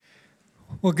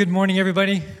Well, good morning,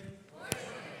 everybody.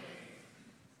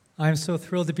 I'm so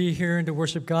thrilled to be here and to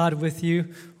worship God with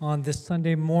you on this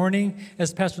Sunday morning.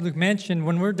 As Pastor Luke mentioned,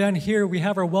 when we're done here, we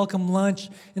have our welcome lunch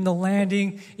in the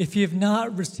landing. If you have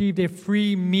not received a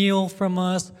free meal from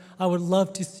us, I would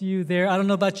love to see you there. I don't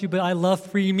know about you, but I love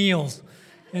free meals.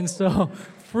 And so,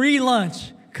 free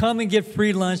lunch. Come and get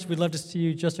free lunch. We'd love to see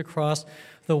you just across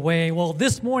the way. Well,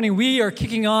 this morning, we are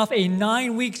kicking off a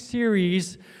 9-week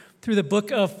series through the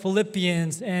book of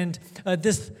Philippians. And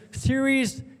this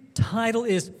series title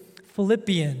is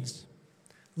Philippians,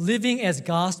 Living as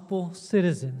Gospel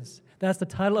Citizens. That's the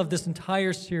title of this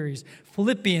entire series.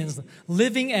 Philippians,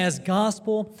 Living as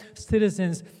Gospel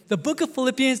Citizens. The book of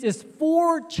Philippians is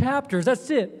 4 chapters.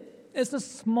 That's it. It's a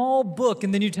small book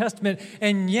in the New Testament.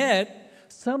 And yet,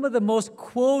 some of the most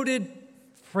quoted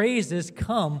phrases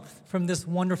come from this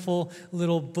wonderful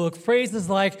little book. Phrases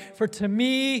like, "For to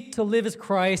me to live is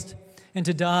Christ, and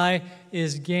to die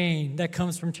is gain." That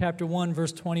comes from chapter 1,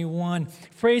 verse 21.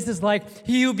 Phrases like,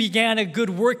 "He who began a good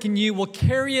work in you will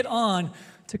carry it on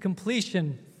to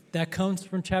completion." That comes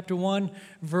from chapter 1,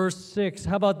 verse 6.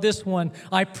 How about this one?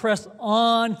 "I press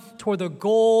on toward the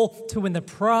goal to win the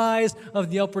prize of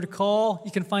the upward call."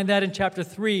 You can find that in chapter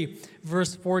 3,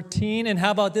 verse 14. And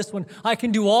how about this one? "I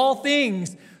can do all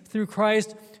things through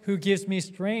Christ who gives me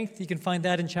strength." You can find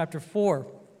that in chapter 4,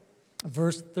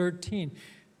 verse 13.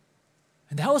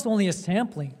 And that was only a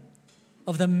sampling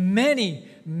of the many,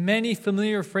 many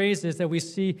familiar phrases that we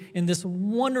see in this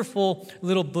wonderful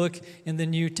little book in the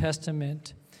New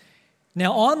Testament.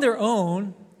 Now, on their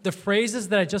own, the phrases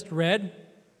that I just read,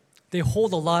 they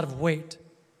hold a lot of weight.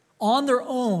 On their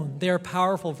own, they are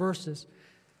powerful verses.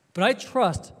 But I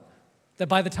trust that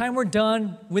by the time we're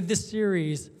done with this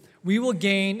series, we will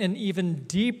gain an even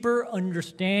deeper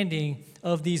understanding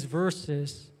of these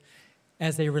verses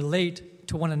as they relate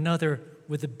to one another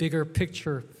with a bigger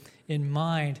picture in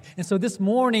mind. And so this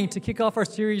morning, to kick off our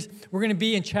series, we're going to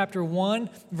be in chapter 1,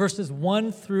 verses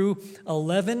 1 through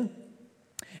 11.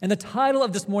 And the title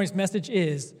of this morning's message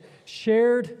is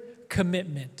Shared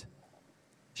Commitment.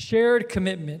 Shared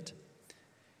Commitment.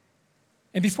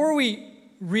 And before we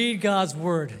read God's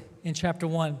word in chapter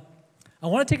 1, I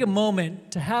want to take a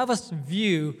moment to have us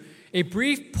view a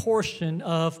brief portion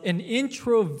of an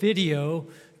intro video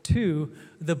to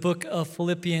the book of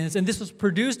Philippians. And this was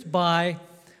produced by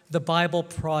the Bible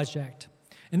Project.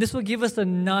 And this will give us a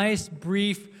nice,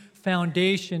 brief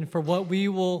foundation for what we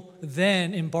will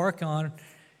then embark on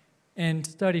and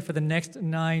study for the next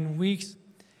 9 weeks.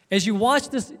 As you watch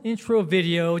this intro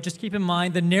video, just keep in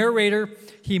mind the narrator,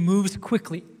 he moves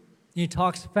quickly. He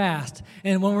talks fast.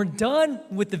 And when we're done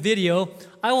with the video,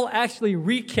 I will actually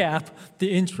recap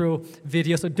the intro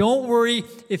video. So don't worry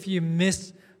if you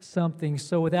miss something.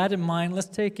 So with that in mind, let's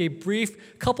take a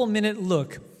brief couple-minute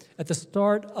look at the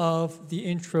start of the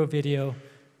intro video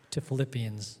to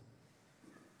Philippians.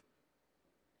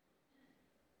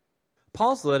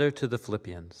 Paul's letter to the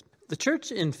Philippians. The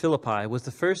church in Philippi was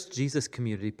the first Jesus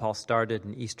community Paul started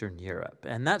in Eastern Europe,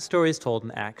 and that story is told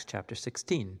in Acts chapter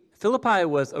 16. Philippi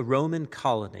was a Roman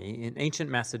colony in ancient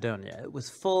Macedonia. It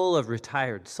was full of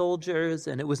retired soldiers,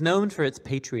 and it was known for its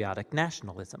patriotic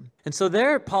nationalism. And so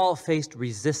there Paul faced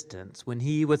resistance when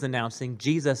he was announcing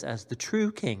Jesus as the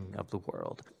true king of the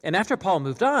world. And after Paul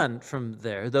moved on from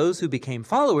there, those who became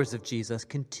followers of Jesus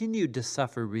continued to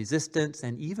suffer resistance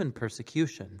and even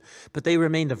persecution, but they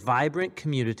remained a vibrant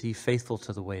community faithful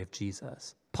to the way of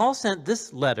Jesus. Paul sent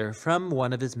this letter from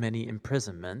one of his many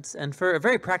imprisonments, and for a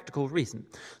very practical reason.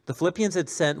 The Philippians had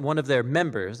sent one of their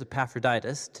members,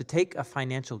 Epaphroditus, to take a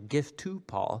financial gift to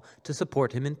Paul to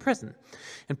support him in prison.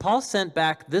 And Paul sent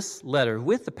back this letter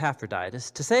with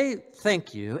Epaphroditus to say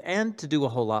thank you and to do a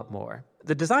whole lot more.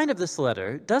 The design of this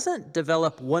letter doesn't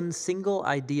develop one single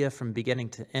idea from beginning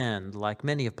to end like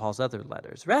many of Paul's other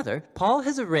letters. Rather, Paul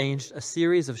has arranged a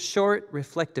series of short,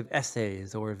 reflective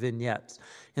essays or vignettes,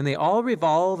 and they all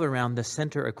revolve around the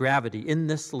center of gravity in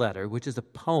this letter, which is a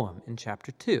poem in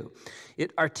chapter 2.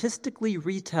 It artistically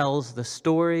retells the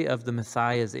story of the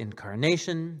Messiah's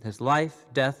incarnation, his life,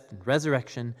 death, and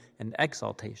resurrection, and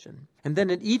exaltation. And then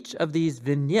in each of these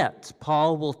vignettes,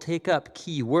 Paul will take up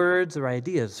key words or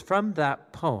ideas from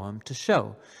that poem to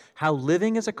show how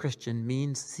living as a Christian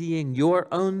means seeing your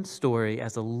own story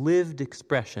as a lived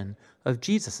expression of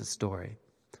Jesus' story.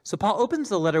 So Paul opens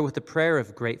the letter with a prayer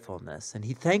of gratefulness, and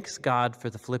he thanks God for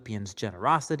the Philippians'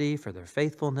 generosity, for their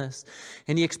faithfulness,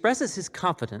 and he expresses his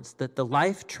confidence that the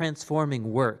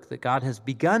life-transforming work that God has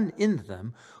begun in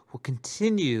them will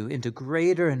continue into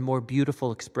greater and more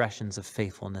beautiful expressions of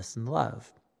faithfulness and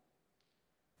love.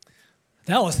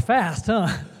 That was fast, huh?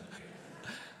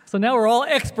 So now we're all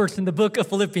experts in the book of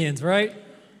Philippians, right?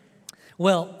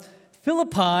 Well,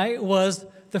 Philippi was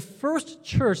the first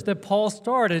church that Paul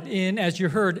started in, as you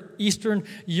heard, Eastern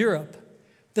Europe.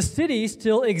 The city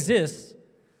still exists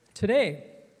today.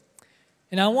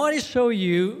 And I want to show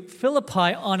you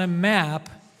Philippi on a map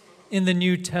in the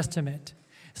New Testament.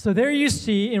 So there you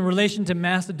see, in relation to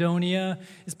Macedonia,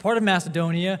 it's part of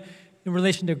Macedonia. In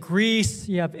relation to Greece,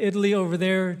 you have Italy over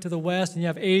there to the west, and you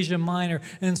have Asia Minor.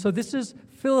 And so this is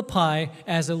Philippi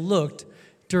as it looked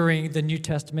during the New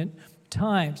Testament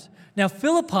times. Now,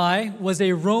 Philippi was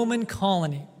a Roman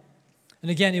colony. And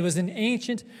again, it was in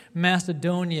ancient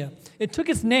Macedonia. It took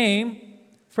its name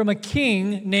from a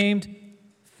king named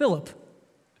Philip.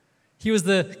 He was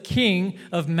the king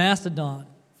of Macedon.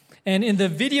 And in the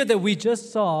video that we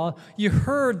just saw, you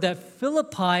heard that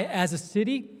Philippi as a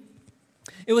city,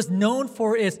 it was known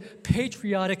for its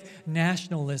patriotic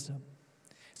nationalism.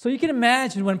 So you can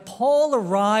imagine when Paul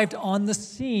arrived on the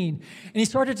scene and he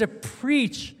started to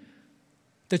preach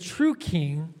the true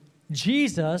king,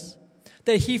 Jesus,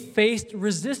 that he faced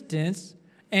resistance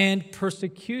and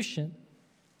persecution.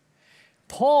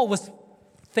 Paul was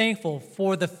thankful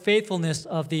for the faithfulness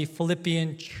of the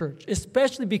Philippian church,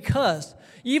 especially because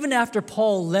even after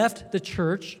Paul left the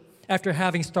church, after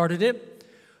having started it,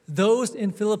 those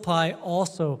in Philippi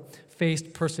also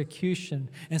faced persecution.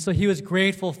 And so he was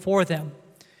grateful for them.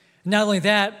 Not only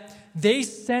that, they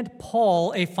sent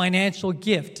Paul a financial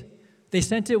gift. They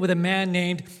sent it with a man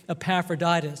named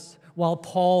Epaphroditus while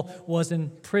Paul was in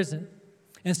prison.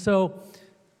 And so,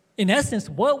 in essence,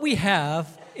 what we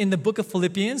have in the book of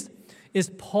Philippians is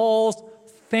Paul's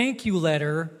thank you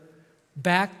letter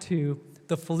back to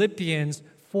the Philippians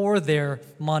for their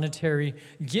monetary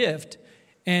gift.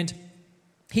 And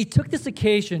he took this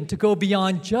occasion to go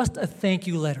beyond just a thank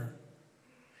you letter.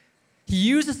 He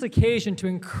used this occasion to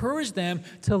encourage them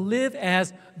to live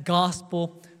as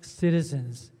gospel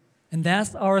citizens. And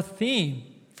that's our theme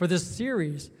for this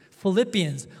series,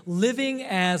 Philippians, living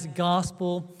as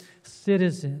gospel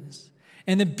citizens.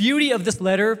 And the beauty of this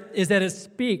letter is that it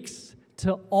speaks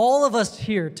to all of us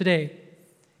here today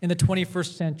in the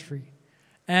 21st century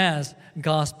as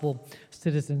gospel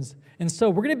citizens. And so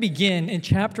we're going to begin in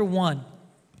chapter 1.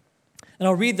 And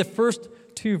I'll read the first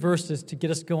 2 verses to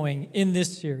get us going in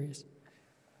this series.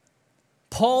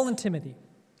 Paul and Timothy,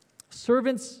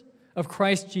 servants of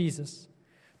Christ Jesus,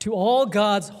 to all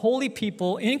God's holy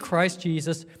people in Christ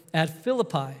Jesus at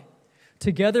Philippi,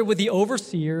 together with the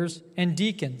overseers and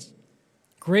deacons.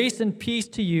 Grace and peace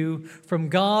to you from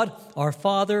God our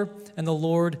Father and the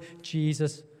Lord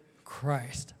Jesus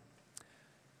Christ.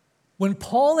 When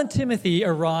Paul and Timothy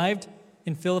arrived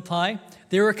in Philippi,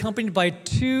 they were accompanied by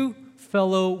 2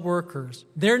 fellow workers.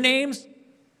 Their names,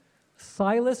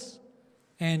 Silas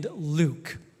and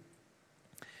Luke.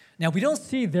 Now, we don't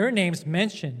see their names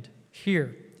mentioned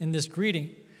here in this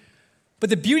greeting, but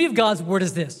the beauty of God's word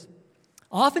is this.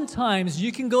 Oftentimes,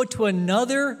 you can go to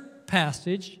another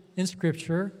passage in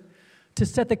Scripture to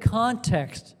set the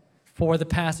context for the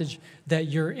passage that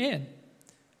you're in.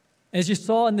 As you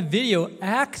saw in the video,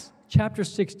 Acts chapter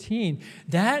 16,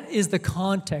 that is the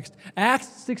context. Acts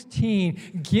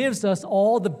 16 gives us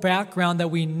all the background that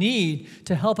we need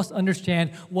to help us understand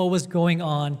what was going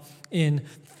on in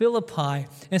Philippi.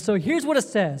 And so here's what it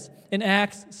says in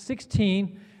Acts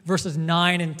 16, verses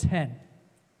 9 and 10.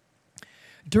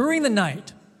 During the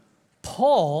night,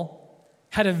 Paul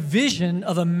had a vision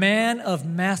of a man of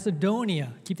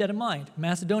Macedonia. Keep that in mind,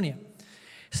 Macedonia.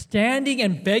 Standing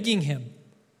and begging him,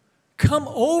 "Come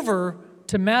over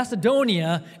to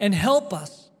Macedonia and help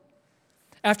us."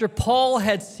 After Paul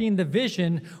had seen the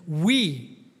vision,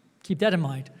 keep that in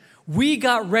mind, we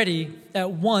got ready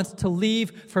at once to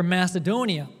leave for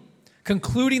Macedonia,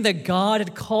 concluding that God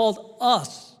had called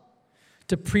us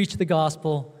to preach the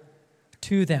gospel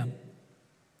to them.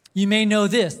 You may know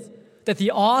this, that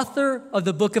the author of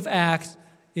the book of Acts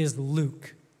is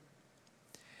Luke.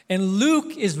 And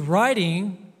Luke is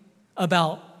writing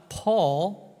about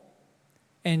Paul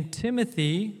and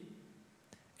Timothy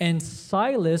and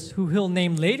Silas, who he'll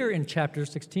name later in chapter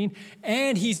 16,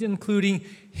 and he's including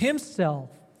himself.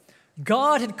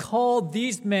 God had called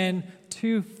these men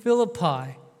to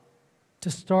Philippi to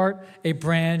start a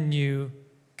brand new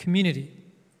community.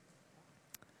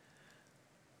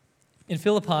 In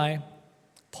Philippi,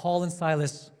 Paul and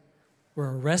Silas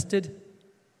were arrested,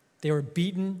 they were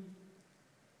beaten,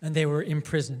 and they were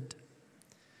imprisoned.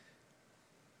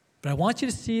 But I want you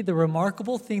to see the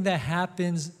remarkable thing that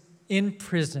happens in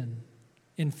prison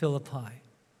in Philippi.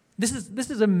 This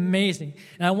is amazing.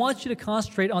 And I want you to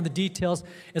concentrate on the details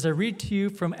as I read to you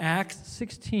from Acts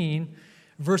 16,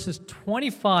 verses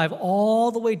 25 all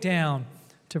the way down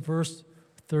to verse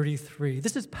 33.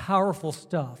 This is powerful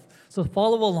stuff. So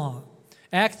follow along.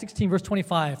 Acts 16, verse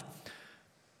 25.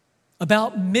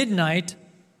 About midnight,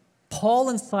 Paul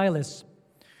and Silas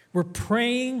were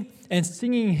praying and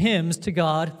singing hymns to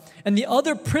God, and the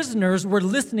other prisoners were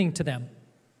listening to them.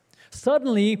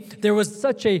 Suddenly, there was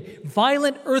such a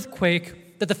violent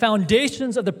earthquake that the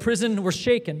foundations of the prison were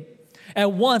shaken.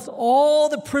 At once, all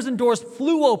the prison doors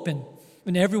flew open,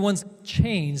 and everyone's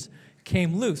chains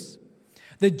came loose.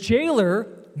 The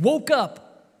jailer woke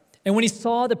up, and when he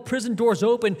saw the prison doors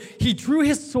open, he drew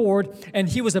his sword, and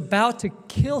he was about to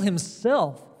kill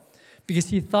himself because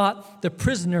he thought the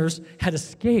prisoners had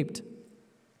escaped.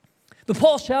 But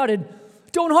Paul shouted,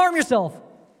 "Don't harm yourself.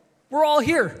 We're all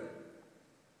here."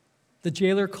 The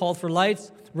jailer called for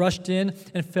lights, rushed in,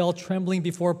 and fell trembling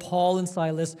before Paul and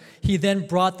Silas. He then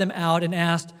brought them out and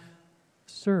asked,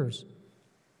 "Sirs,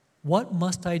 what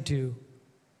must I do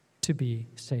to be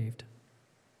saved?"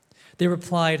 They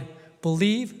replied,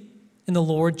 "Believe in the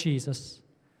Lord Jesus,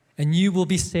 and you will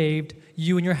be saved,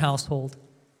 you and your household."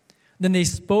 Then they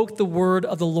spoke the word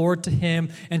of the Lord to him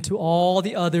and to all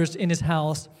the others in his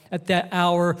house. At that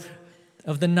hour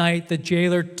of the night, the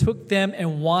jailer took them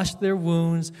and washed their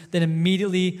wounds. Then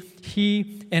immediately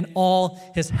he and all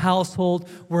his household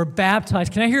were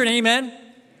baptized. Can I hear an amen?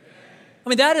 Amen. I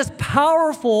mean, that is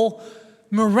powerful,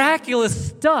 miraculous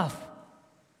stuff.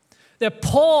 That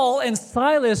Paul and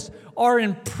Silas are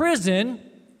in prison,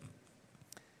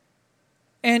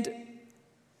 and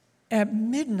at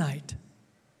midnight,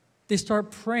 they start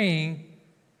praying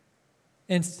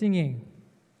and singing.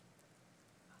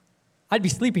 I'd be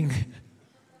sleeping.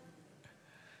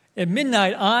 At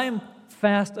midnight, I'm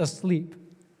fast asleep.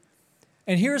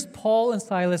 And here's Paul and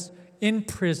Silas in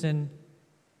prison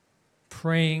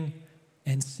praying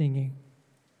and singing.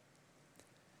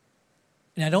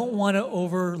 And I don't want to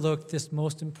overlook this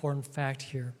most important fact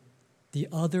here. The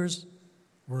others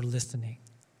were listening.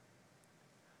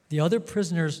 The other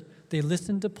prisoners, they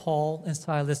listened to Paul and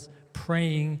Silas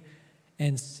praying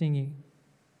and singing.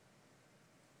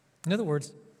 In other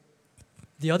words,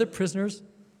 the other prisoners,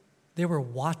 they were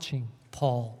watching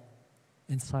Paul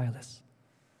and Silas.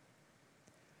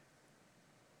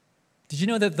 Did you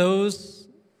know that those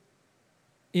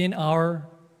in our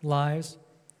lives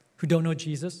who don't know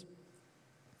Jesus,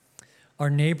 our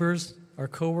neighbors, our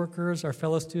coworkers, our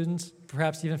fellow students,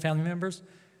 perhaps even family members,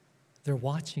 they're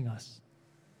watching us.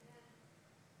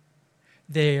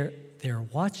 They're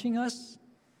watching us.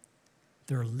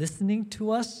 They're listening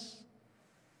to us.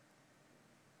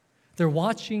 They're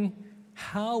watching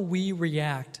how we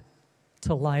react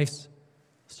to life's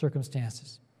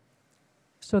circumstances.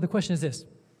 So the question is this: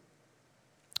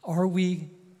 are we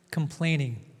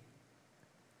complaining?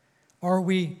 Are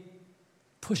we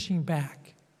pushing back?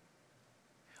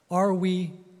 Are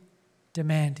we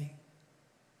demanding?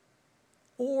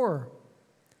 Or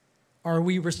are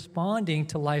we responding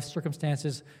to life's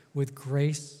circumstances with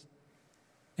grace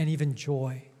and even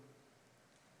joy?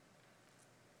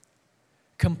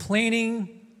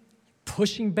 Complaining,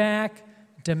 pushing back,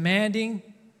 demanding,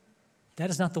 that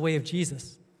is not the way of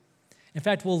Jesus. In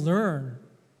fact, we'll learn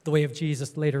the way of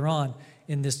Jesus later on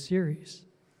in this series.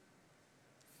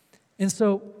 And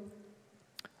so,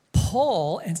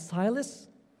 Paul and Silas,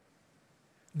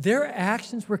 their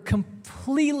actions were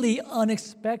completely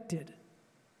unexpected.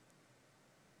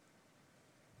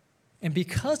 And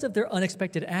because of their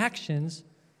unexpected actions,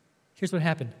 here's what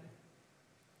happened.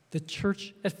 The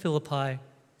church at Philippi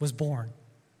was born.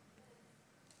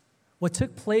 What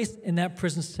took place in that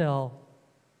prison cell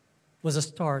was a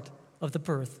start of the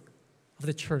birth of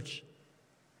the church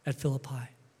at Philippi.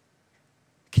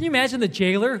 Can you imagine the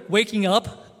jailer waking up,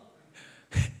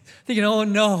 thinking, "Oh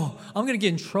no, I'm going to get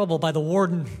in trouble by the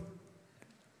warden"?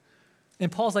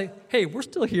 And Paul's like, "Hey, we're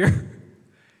still here.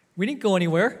 We didn't go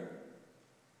anywhere."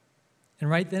 And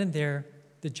right then and there,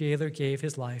 the jailer gave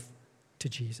his life to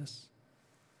Jesus.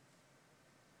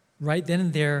 Right then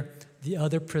and there, the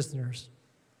other prisoners,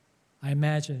 I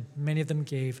imagine many of them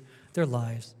gave their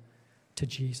lives to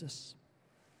Jesus.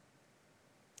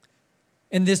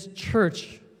 In this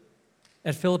church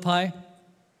at Philippi,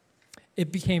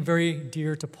 it became very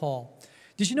dear to Paul.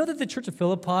 Did you know that the church of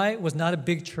Philippi was not a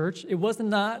big church? It was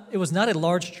not a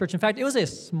large church. In fact, it was a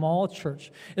small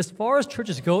church. As far as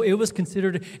churches go, it was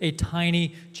considered a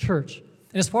tiny church.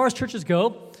 And as far as churches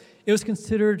go, it was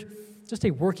considered just a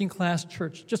working class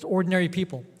church, just ordinary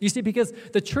people. You see, because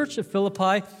the church of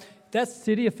Philippi, that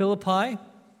city of Philippi,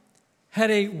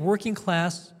 had a working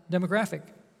class demographic.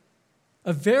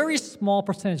 A very small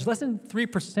percentage, less than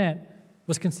 3%,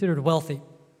 was considered wealthy.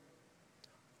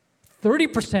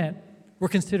 30% were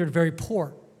considered very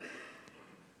poor.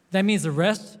 That means the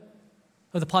rest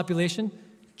of the population?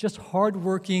 Just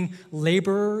hardworking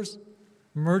laborers,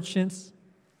 merchants,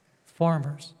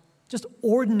 farmers. Just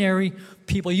ordinary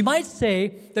people. You might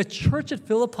say the church at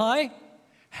Philippi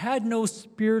had no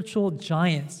spiritual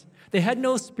giants. They had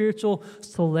no spiritual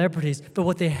celebrities, but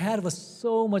what they had was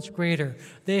so much greater.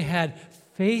 They had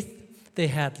faith, they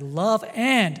had love,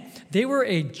 and they were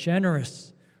a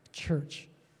generous church.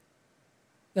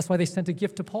 That's why they sent a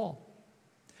gift to Paul.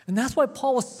 And that's why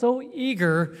Paul was so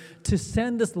eager to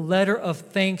send this letter of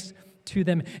thanks to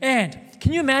them. And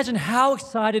can you imagine how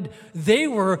excited they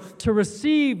were to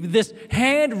receive this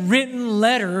handwritten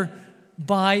letter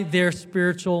by their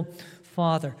spiritual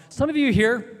father? Some of you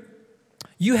here,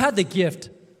 you have the gift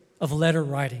of letter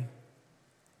writing.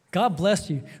 God bless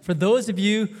you. For those of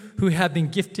you who have been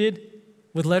gifted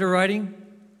with letter writing,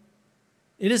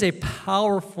 it is a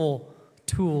powerful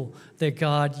tool that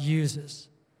God uses.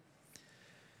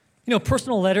 You know,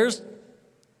 personal letters,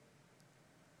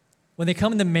 when they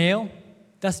come in the mail,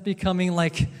 that's becoming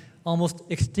like almost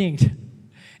extinct.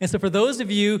 And so for those of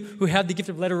you who have the gift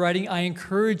of letter writing, I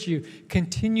encourage you,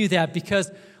 continue that,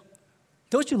 because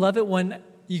don't you love it when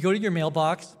you go to your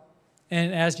mailbox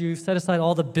and as you set aside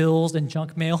all the bills and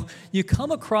junk mail, you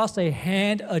come across a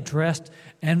hand-addressed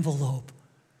envelope.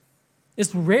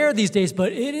 It's rare these days,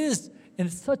 but it is, and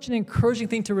it's such an encouraging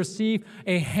thing to receive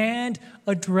a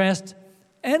hand-addressed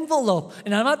envelope.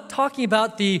 And I'm not talking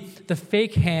about the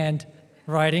fake hand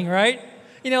writing, right?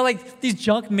 You know, like these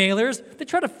junk mailers, they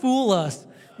try to fool us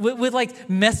with like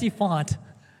messy font.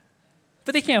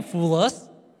 But they can't fool us.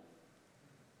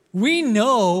 We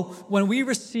know when we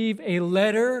receive a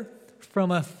letter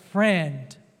from a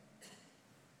friend.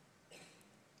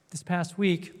 This past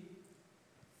week,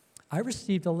 I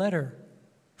received a letter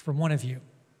from one of you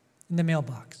in the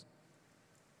mailbox.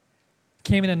 It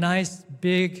came in a nice,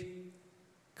 big,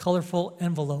 colorful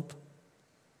envelope.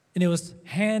 And it was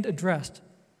hand addressed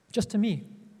just to me.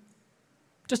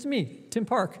 Just to me, Tim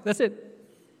Park. That's it.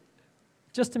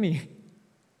 Just to me.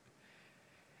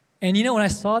 And you know, when I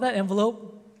saw that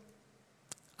envelope,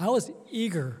 I was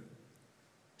eager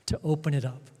to open it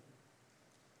up.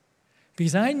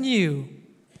 Because I knew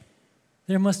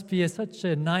there must be such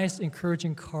a nice,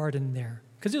 encouraging card in there.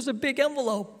 Because it was a big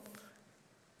envelope,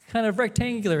 kind of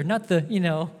rectangular, not the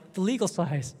legal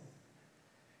size.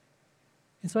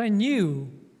 And so I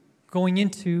knew going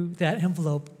into that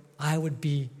envelope, I would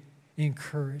be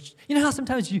encouraged. You know how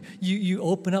sometimes you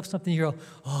open up something, you go,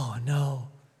 oh no,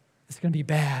 it's going to be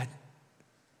bad.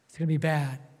 It's going to be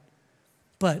bad.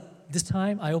 But this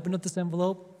time, I opened up this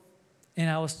envelope, and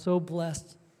I was so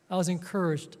blessed. I was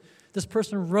encouraged. This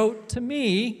person wrote to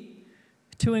me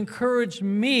to encourage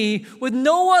me with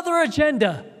no other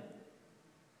agenda,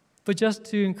 but just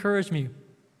to encourage me. And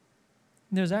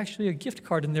there's actually a gift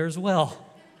card in there as well.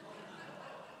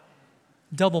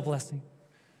 Double blessing.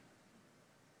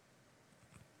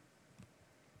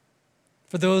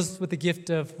 For those with the gift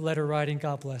of letter writing,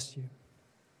 God bless you.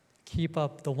 Keep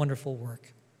up the wonderful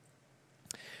work.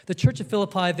 The church of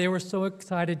Philippi, they were so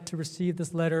excited to receive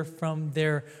this letter from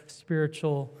their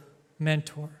spiritual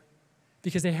mentor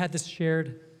because they had this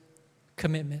shared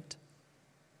commitment.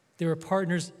 They were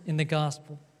partners in the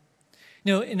gospel.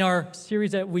 You know, in our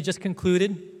series that we just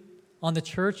concluded on the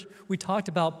church, we talked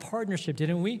about partnership,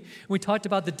 didn't we? We talked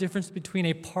about the difference between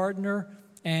a partner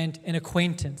and an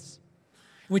acquaintance.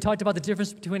 We talked about the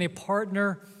difference between a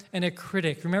partner and a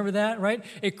critic. Remember that, right?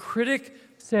 A critic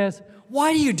says,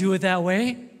 "Why do you do it that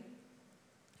way?"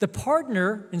 The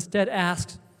partner instead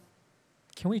asks,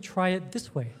 "Can we try it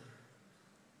this way?"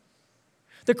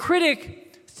 The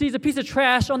critic sees a piece of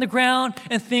trash on the ground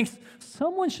and thinks,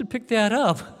 "Someone should pick that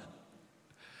up."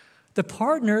 The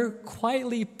partner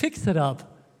quietly picks it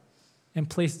up and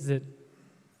places it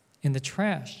in the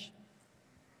trash.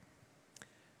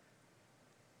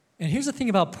 And here's the thing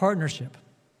about partnership.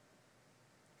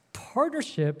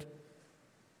 Partnership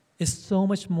is so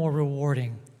much more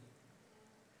rewarding,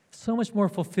 so much more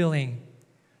fulfilling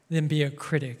than be a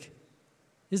critic,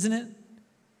 isn't it?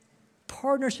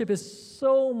 Partnership is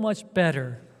so much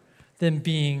better than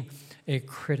being a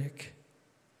critic.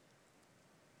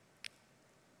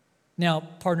 Now,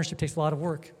 partnership takes a lot of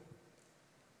work.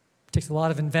 It takes a lot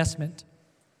of investment,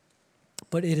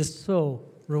 but it is so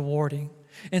rewarding.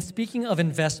 And speaking of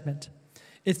investment,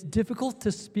 it's difficult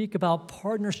to speak about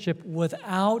partnership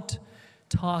without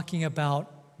talking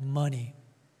about money.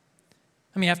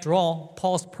 I mean, after all,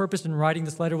 Paul's purpose in writing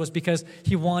this letter was because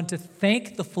he wanted to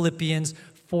thank the Philippians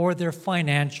for their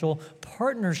financial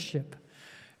partnership.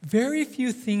 Very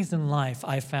few things in life,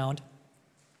 I found,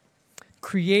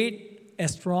 create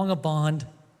as strong a bond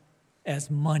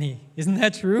as money. Isn't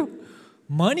that true?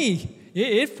 money,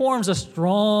 it forms a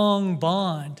strong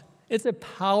bond. It's a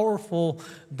powerful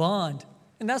bond.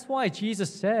 And that's why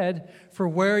Jesus said, for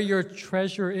where your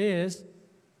treasure is,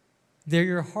 there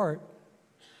your heart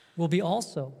will be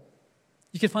also.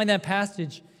 You can find that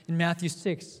passage in Matthew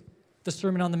 6, the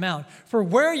Sermon on the Mount. For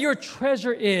where your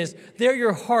treasure is, there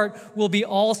your heart will be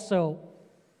also.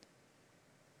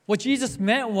 What Jesus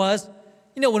meant was,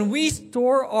 when we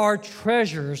store our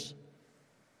treasures,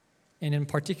 and in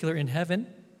particular in heaven,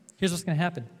 here's what's going to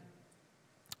happen.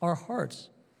 Our hearts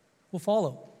will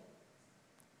follow.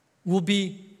 We'll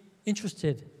be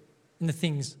interested in the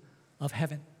things of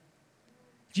heaven.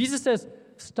 Jesus says,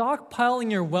 stockpiling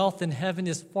your wealth in heaven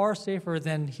is far safer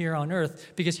than here on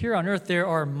earth, because here on earth there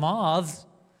are moths,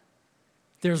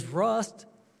 there's rust,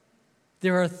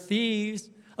 there are thieves.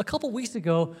 A couple weeks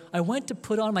ago, I went to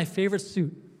put on my favorite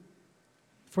suit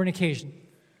for an occasion.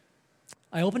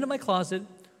 I opened up my closet,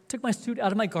 took my suit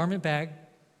out of my garment bag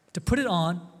to put it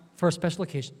on for a special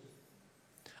occasion.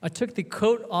 I took the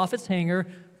coat off its hanger,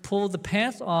 pulled the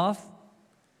pants off,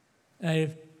 and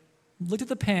I looked at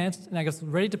the pants, and I was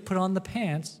ready to put on the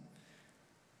pants,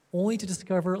 only to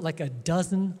discover like a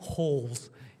dozen holes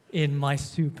in my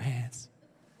suit pants.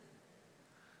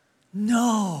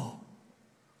 No!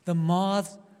 The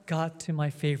moths got to my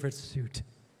favorite suit.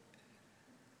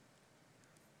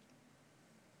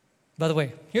 By the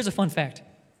way, here's a fun fact.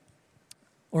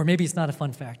 Or maybe it's not a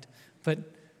fun fact, but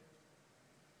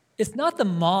it's not the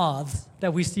moths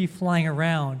that we see flying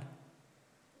around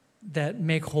that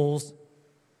make holes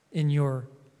in your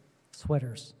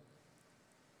sweaters.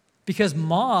 Because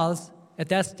moths, at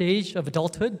that stage of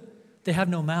adulthood, they have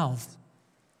no mouths.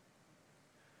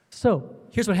 So,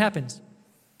 here's what happens.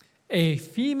 A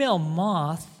female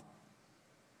moth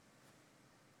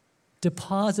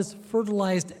deposits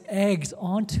fertilized eggs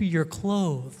onto your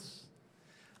clothes.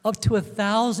 Up to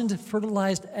 1,000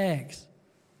 fertilized eggs.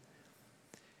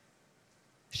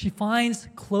 She finds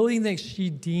clothing that she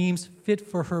deems fit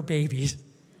for her babies.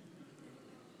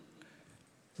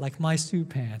 Like my suit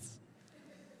pants.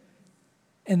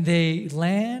 And they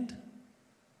land,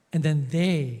 and then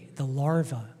they, the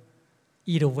larvae,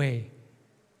 eat away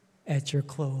at your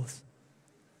clothes.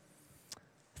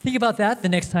 Think about that the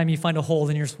next time you find a hole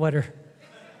in your sweater.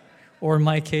 Or in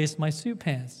my case, my suit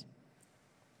pants.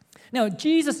 Now,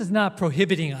 Jesus is not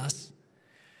prohibiting us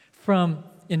from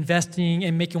investing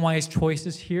and making wise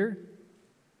choices here.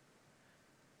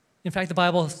 In fact, the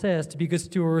Bible says to be good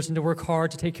stewards and to work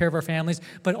hard to take care of our families.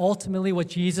 But ultimately, what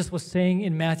Jesus was saying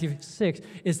in Matthew 6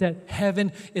 is that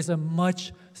heaven is a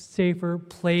much safer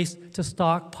place to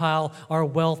stockpile our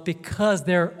wealth because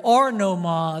there are no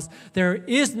moths, there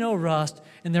is no rust,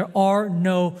 and there are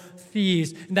no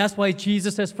thieves. And that's why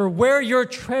Jesus says, for where your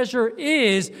treasure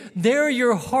is, there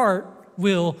your heart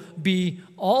will be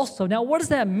also. Now, what does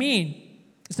that mean?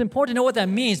 It's important to know what that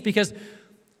means because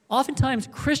oftentimes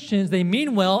Christians, they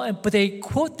mean well, but they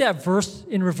quote that verse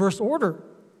in reverse order.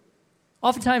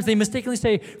 Oftentimes they mistakenly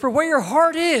say, for where your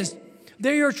heart is,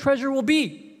 there your treasure will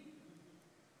be.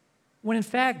 When in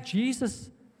fact, Jesus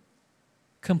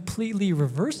completely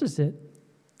reverses it.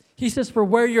 He says, for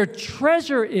where your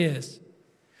treasure is,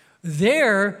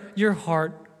 there your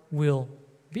heart will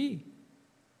be.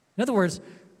 In other words,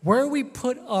 where we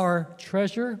put our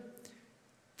treasure,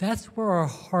 that's where our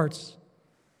hearts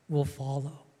will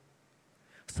follow.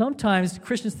 Sometimes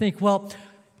Christians think, well,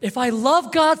 if I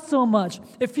love God so much,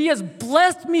 if He has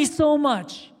blessed me so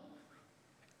much,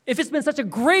 if it's been such a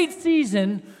great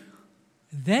season,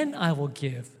 then I will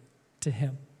give to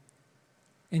Him.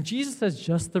 And Jesus says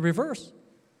just the reverse.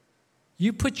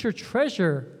 You put your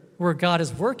treasure where God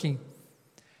is working,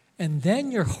 and then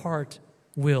your heart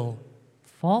will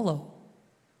follow.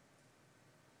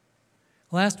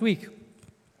 Last week,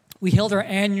 we held our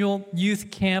annual youth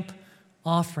camp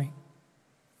offering.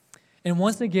 And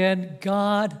once again,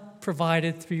 God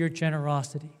provided through your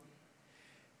generosity.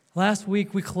 Last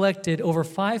week, we collected over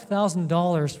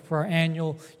 $5,000 for our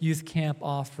annual youth camp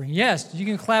offering. Yes, you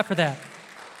can clap for that.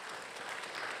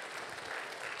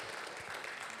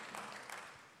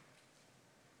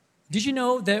 Did you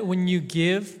know that when you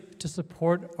give to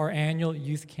support our annual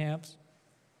youth camps,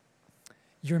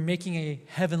 you're making a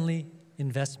heavenly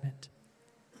investment?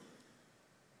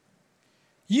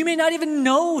 You may not even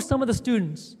know some of the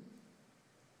students,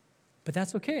 but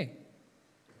that's okay.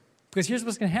 Because here's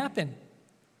what's going to happen.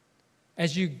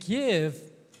 As you give,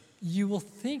 you will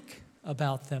think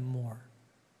about them more.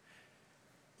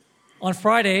 On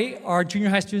Friday, our junior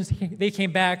high students, they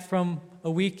came back from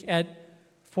a week at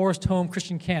Forest Home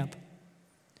Christian Camp.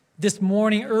 This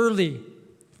morning early,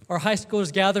 our high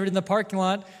schoolers gathered in the parking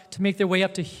lot to make their way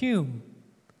up to Hume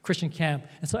Christian camp.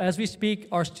 And so as we speak,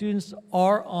 our students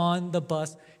are on the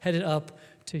bus headed up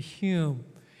to Hume.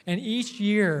 And each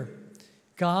year,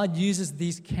 God uses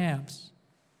these camps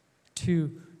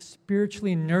to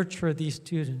spiritually nurture these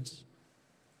students.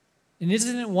 And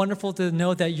isn't it wonderful to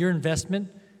know that your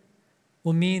investment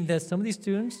will mean that some of these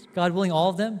students, God willing, all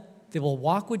of them, they will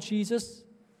walk with Jesus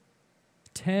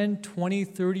 10, 20,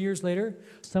 30 years later.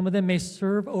 Some of them may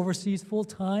serve overseas full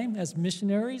time as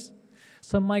missionaries.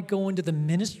 Some might go into the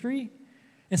ministry.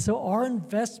 And so our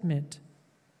investment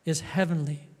is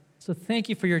heavenly. So thank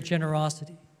you for your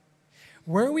generosity.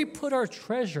 Where we put our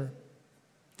treasure,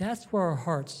 that's where our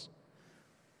hearts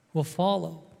will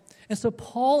follow. And so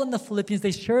Paul and the Philippians,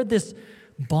 they shared this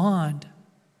bond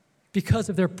because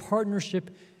of their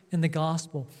partnership in the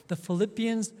gospel. The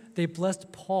Philippians, they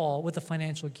blessed Paul with a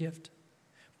financial gift.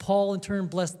 Paul, in turn,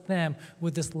 blessed them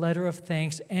with this letter of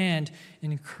thanks and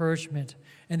encouragement.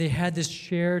 And they had this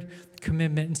shared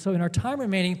commitment. And so in our time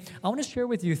remaining, I want to share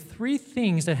with you 3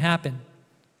 things that happen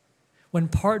when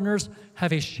partners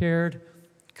have a shared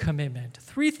commitment.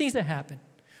 3 things that happen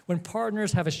when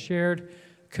partners have a shared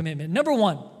commitment. Number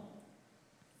 1,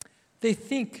 they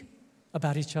think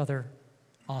about each other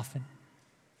often.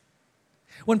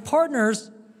 When partners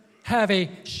have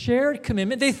a shared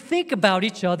commitment, they think about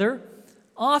each other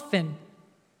often.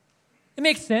 It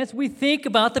makes sense. We think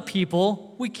about the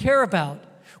people we care about.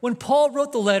 When Paul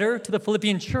wrote the letter to the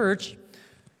Philippian church,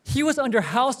 he was under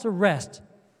house arrest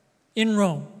in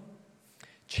Rome,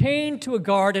 chained to a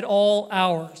guard at all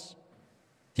hours.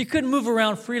 He couldn't move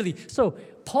around freely. So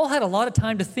Paul had a lot of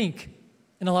time to think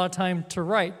and a lot of time to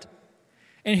write.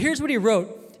 And here's what he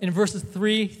wrote in verses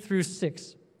 3 through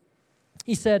 6.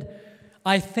 He said,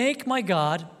 I thank my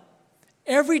God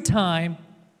every time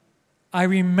I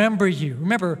remember you.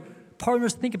 Remember,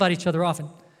 partners think about each other often.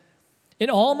 In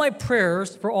all my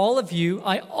prayers for all of you,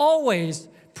 I always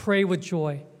pray with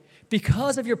joy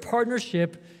because of your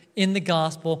partnership in the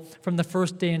gospel from the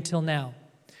first day until now.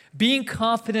 Being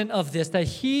confident of this, that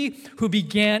he who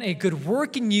began a good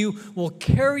work in you will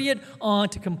carry it on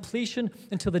to completion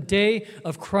until the day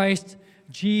of Christ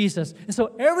Jesus. And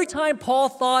so every time Paul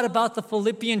thought about the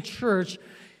Philippian church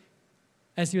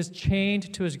as he was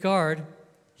chained to his guard,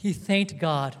 he thanked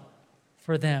God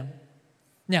for them.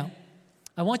 Now,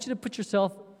 I want you to put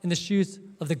yourself in the shoes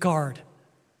of the guard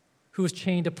who was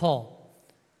chained to Paul.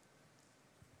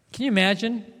 Can you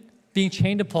imagine being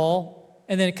chained to Paul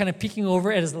and then kind of peeking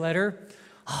over at his letter?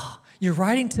 Oh, you're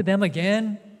writing to them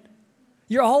again?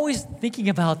 You're always thinking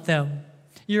about them.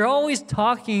 You're always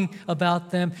talking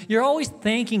about them. You're always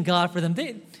thanking God for them.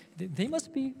 They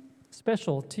must be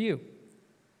special to you.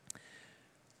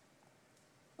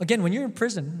 Again, when you're in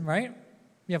prison, right?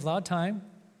 You have a lot of time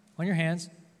on your hands.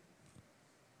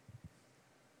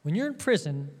 When you're in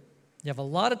prison, you have a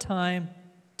lot of time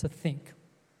to think.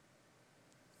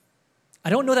 I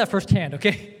don't know that firsthand,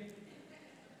 okay?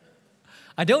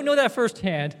 I don't know that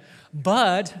firsthand,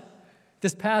 but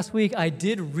this past week I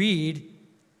did read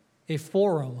a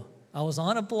forum. I was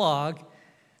on a blog,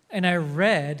 and I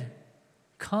read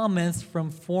comments from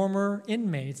former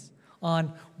inmates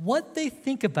on what they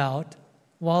think about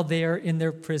while they are in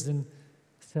their prison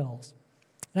cells.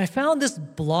 And I found this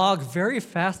blog very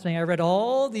fascinating. I read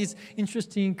all these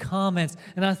interesting comments,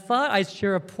 and I thought I'd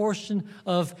share a portion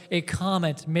of a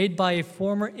comment made by a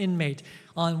former inmate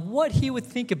on what he would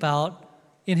think about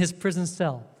in his prison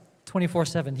cell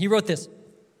 24/7. He wrote this: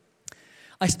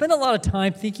 I spent a lot of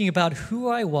time thinking about who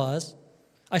I was.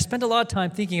 I spent a lot of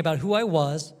time thinking about who I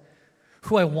was,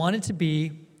 who I wanted to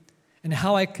be, and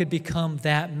how I could become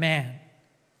that man.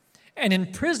 And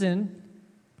in prison,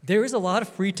 there is a lot of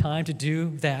free time to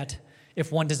do that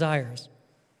if one desires.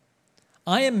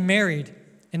 I am married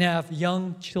and have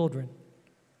young children.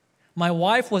 My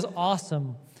wife was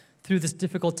awesome through this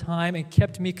difficult time and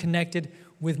kept me connected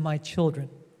with my children.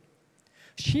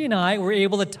 She and I were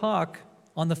able to talk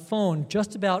on the phone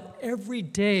just about every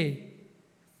day.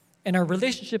 And our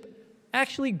relationship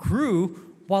actually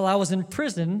grew while I was in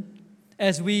prison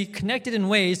as we connected in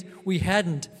ways we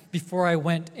hadn't before I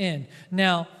went in.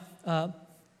 Now,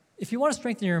 if you want to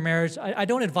strengthen your marriage, I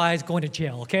don't advise going to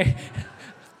jail, okay?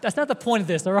 That's not the point of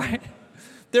this, all right?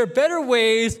 There are better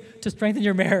ways to strengthen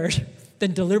your marriage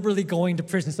than deliberately going to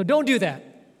prison, so don't do that.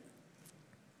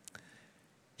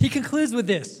 He concludes with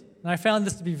this, and I found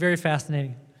this to be very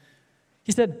fascinating.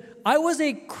 He said, I was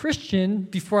a Christian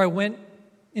before I went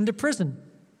into prison.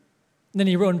 And then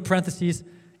he wrote in parentheses,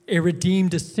 a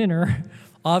redeemed sinner,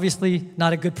 obviously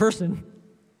not a good person.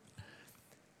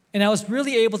 And I was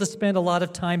really able to spend a lot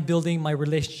of time building my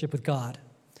relationship with God.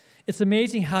 It's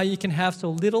amazing how you can have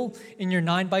so little in your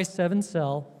 9x7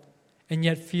 cell and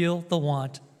yet feel the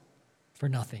want for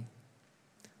nothing.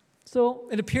 So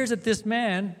it appears that this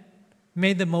man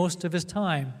made the most of his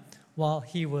time while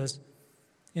he was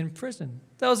in prison.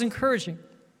 That was encouraging.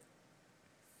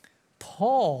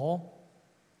 Paul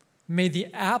made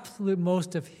the absolute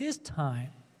most of his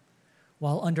time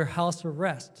while under house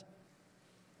arrest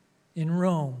in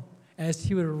Rome as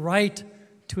he would write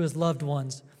to his loved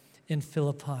ones in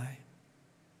Philippi.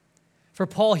 For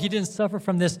Paul, he didn't suffer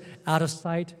from this out of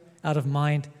sight, out of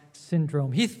mind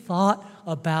syndrome. He thought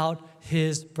about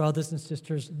his brothers and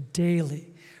sisters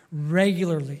daily,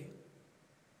 regularly.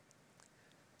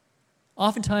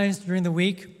 Oftentimes during the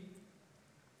week,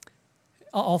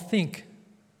 I'll think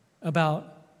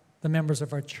about the members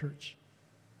of our church.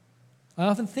 I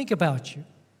often think about you.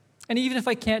 And even if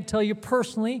I can't tell you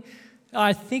personally,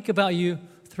 I think about you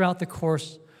throughout the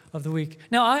course of the week.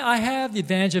 Now, I have the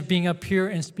advantage of being up here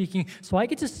and speaking, so I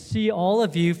get to see all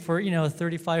of you for,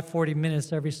 35, 40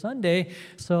 minutes every Sunday.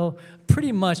 So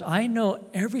pretty much I know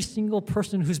every single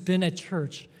person who's been at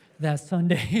church that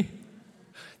Sunday.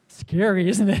 Scary,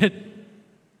 isn't it?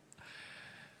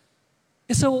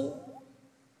 And so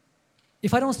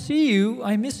if I don't see you,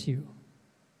 I miss you.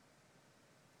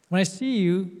 When I see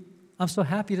you, I'm so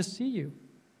happy to see you.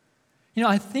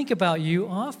 I think about you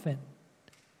often.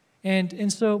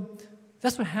 And so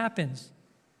that's what happens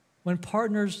when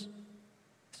partners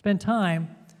spend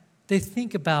time. They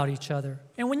think about each other.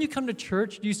 And when you come to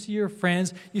church, you see your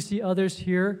friends, you see others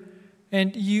here,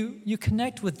 and you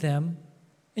connect with them,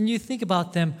 and you think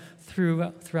about them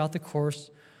throughout the course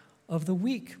of the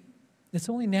week. It's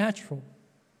only natural.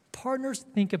 Partners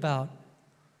think about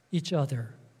each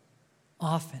other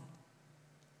often.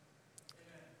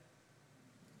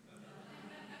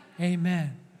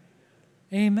 Amen.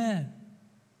 Amen.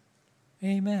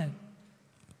 Amen.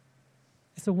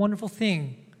 It's a wonderful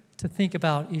thing to think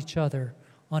about each other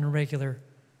on a regular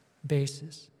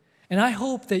basis. And I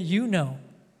hope that you know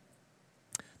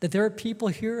that there are people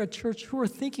here at church who are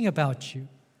thinking about you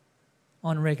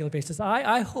on a regular basis.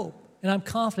 I hope, and I'm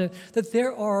confident, that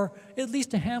there are at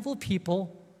least a handful of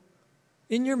people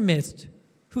in your midst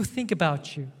who think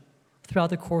about you throughout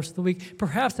the course of the week.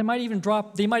 Perhaps they might even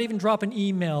drop an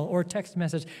email or a text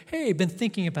message. Hey, I've been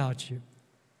thinking about you.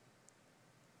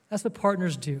 That's what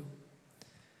partners do.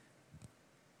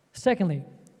 Secondly,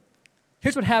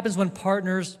 here's what happens when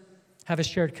partners have a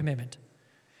shared commitment.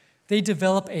 They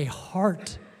develop a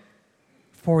heart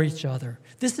for each other.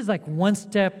 This is like one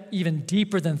step even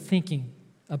deeper than thinking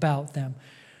about them.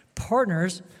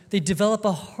 Partners, they develop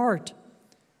a heart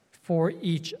for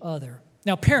each other.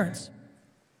 Now, parents,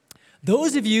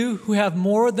 those of you who have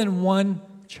more than one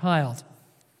child,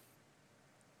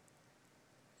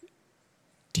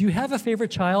 do you have a favorite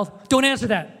child? Don't answer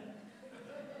that.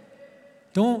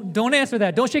 Don't answer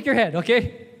that. Don't shake your head,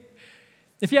 okay?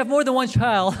 If you have more than one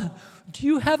child, do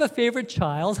you have a favorite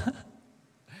child?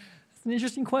 It's an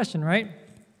interesting question, right?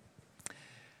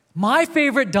 My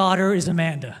favorite daughter is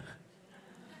Amanda.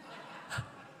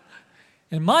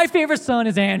 And my favorite son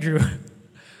is Andrew.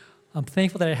 I'm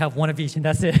thankful that I have one of each, and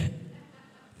that's it.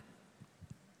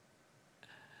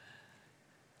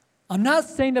 I'm not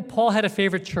saying that Paul had a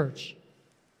favorite church,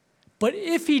 but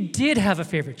if he did have a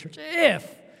favorite church,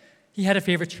 if he had a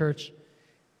favorite church,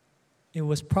 it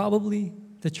was probably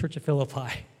the Church of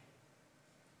Philippi.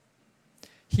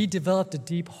 He developed a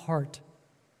deep heart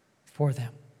for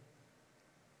them.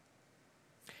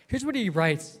 Here's what he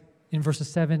writes in verses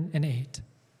 7 and 8.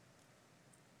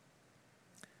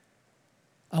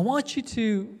 I want you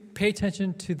to pay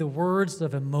attention to the words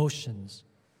of emotions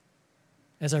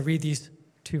as I read these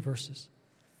two verses.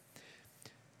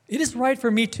 It is right for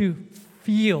me to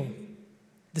feel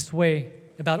this way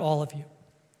about all of you,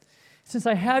 since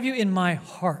I have you in my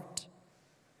heart.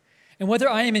 And whether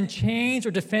I am in chains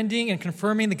or defending and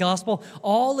confirming the gospel,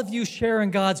 all of you share in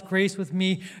God's grace with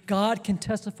me. God can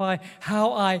testify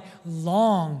how I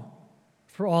long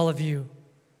for all of you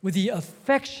with the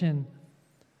affection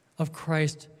of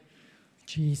Christ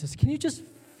Jesus. Can you just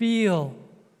feel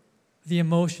the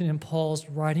emotion in Paul's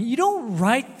writing? You don't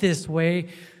write this way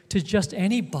to just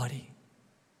anybody.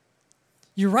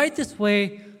 You write this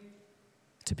way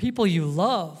to people you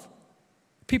love,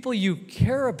 people you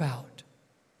care about,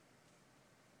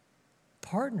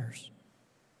 partners.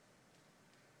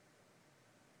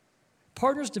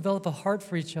 Partners develop a heart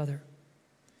for each other.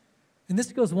 And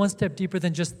this goes one step deeper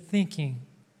than just thinking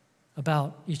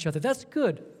about each other. That's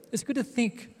good. It's good to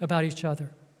think about each other.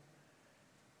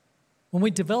 When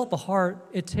we develop a heart,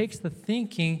 it takes the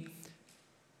thinking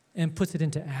and puts it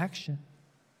into action.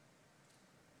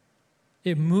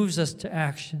 It moves us to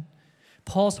action.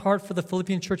 Paul's heart for the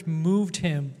Philippian church moved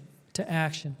him to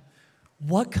action.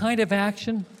 What kind of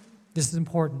action? This is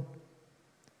important.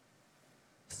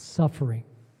 Suffering.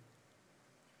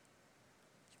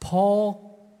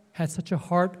 Paul had such a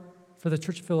heart for the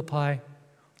church of Philippi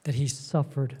that he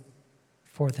suffered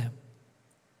for them.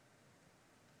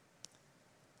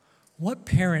 What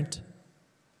parent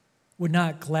would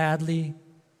not gladly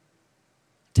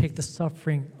take the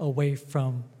suffering away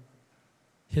from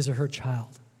his or her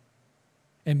child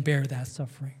and bear that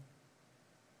suffering?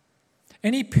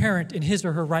 Any parent in his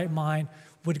or her right mind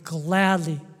would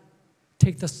gladly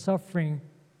take the suffering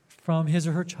from his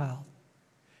or her child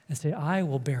and say, I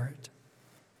will bear it.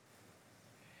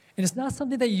 And it's not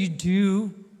something that you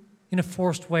do in a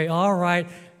forced way. All right,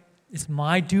 it's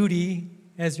my duty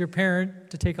as your parent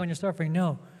to take on your suffering.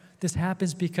 No, this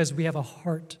happens because we have a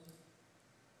heart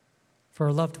for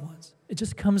our loved ones. It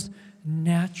just comes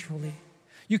naturally.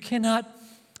 You cannot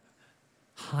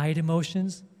hide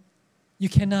emotions. You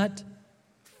cannot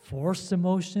force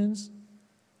emotions.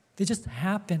 They just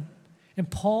happen. And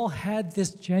Paul had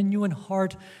this genuine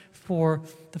heart for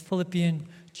the Philippian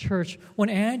church. When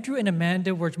Andrew and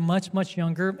Amanda were much, much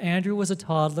younger, Andrew was a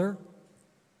toddler,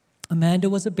 Amanda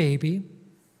was a baby.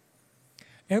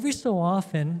 Every so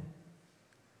often,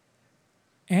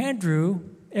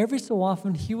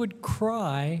 he would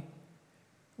cry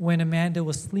when Amanda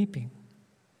was sleeping.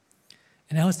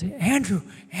 And I would say,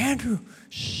 Andrew,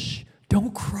 shh,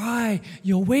 don't cry.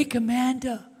 You'll wake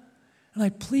Amanda. I'm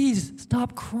like, please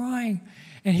stop crying.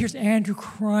 And here's Andrew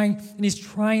crying, and he's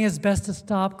trying his best to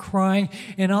stop crying.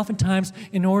 And oftentimes,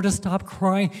 in order to stop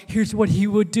crying, here's what he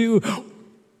would do.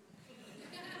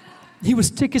 He would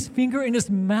stick his finger in his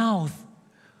mouth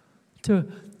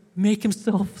to make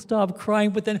himself stop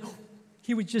crying, but then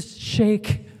he would just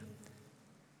shake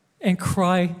and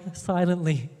cry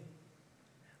silently.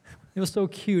 It was so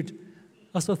cute.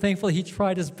 I was so thankful he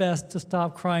tried his best to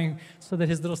stop crying so that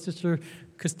his little sister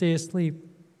could stay asleep.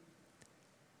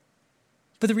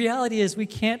 But the reality is we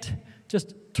can't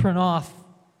just turn off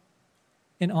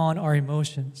and on our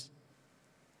emotions.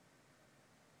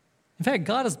 In fact,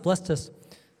 God has blessed us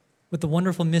with the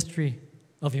wonderful mystery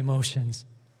of emotions.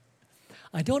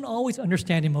 I don't always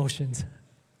understand emotions,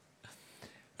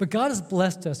 but God has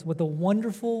blessed us with a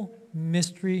wonderful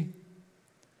mystery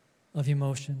of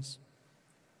emotions.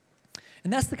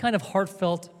 And that's the kind of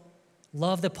heartfelt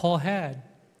love that Paul had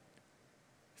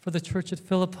for the church at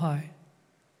Philippi.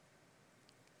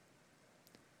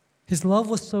 His love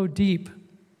was so deep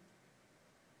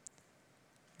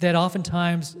that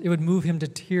oftentimes it would move him to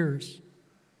tears.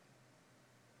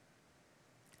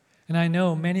 And I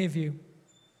know many of you,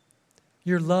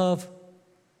 your love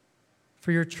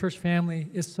for your church family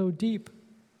is so deep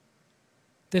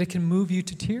that it can move you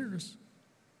to tears.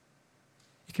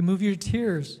 It can move you to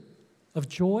tears of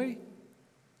joy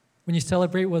when you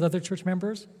celebrate with other church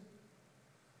members.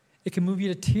 It can move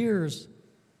you to tears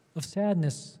of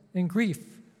sadness and grief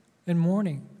and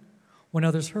mourning when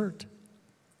others hurt.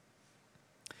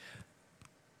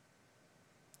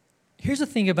 Here's the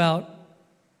thing about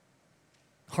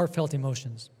heartfelt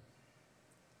emotions.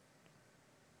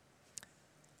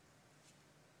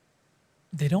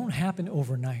 They don't happen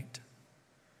overnight.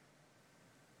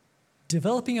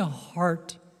 Developing a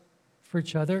heart for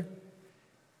each other,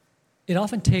 it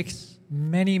often takes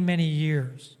many, many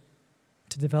years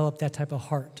to develop that type of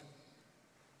heart.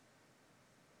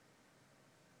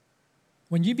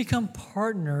 When you become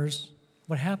partners,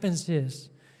 what happens is,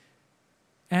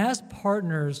 as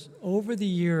partners, over the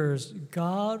years,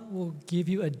 God will give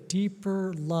you a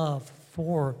deeper love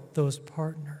for those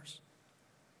partners.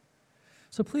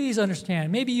 So please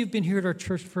understand, maybe you've been here at our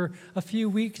church for a few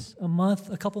weeks, a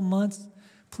month, a couple months.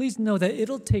 Please know that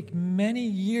it'll take many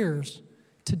years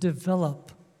to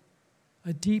develop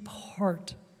a deep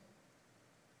heart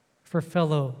for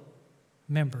fellow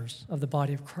members of the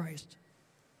body of Christ.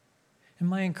 And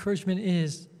my encouragement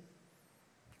is,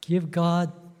 give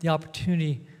God the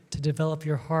opportunity to develop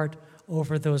your heart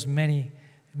over those many,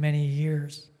 many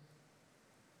years.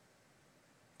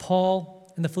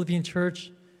 Paul and the Philippian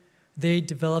church, they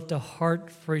developed a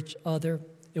heart for each other.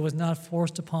 It was not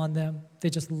forced upon them. They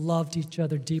just loved each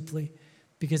other deeply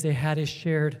because they had a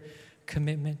shared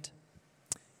commitment.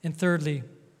 And thirdly,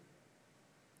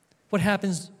 what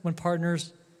happens when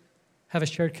partners have a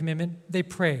shared commitment? They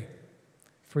pray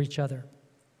for each other.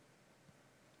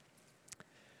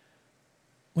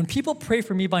 When people pray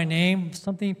for me by name,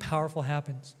 something powerful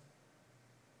happens.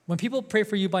 When people pray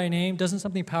for you by name, doesn't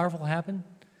something powerful happen?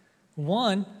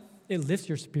 One, it lifts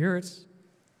your spirits.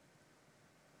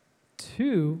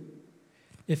 Two,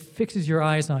 it fixes your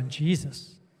eyes on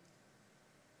Jesus.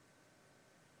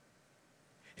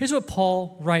 Here's what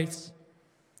Paul writes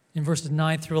in verses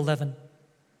 9 through 11.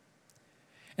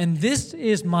 And this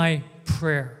is my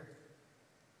prayer,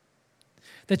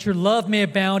 that your love may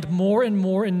abound more and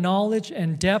more in knowledge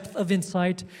and depth of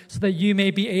insight, so that you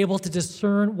may be able to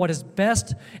discern what is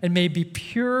best and may be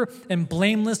pure and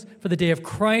blameless for the day of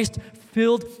Christ,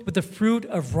 filled with the fruit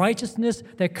of righteousness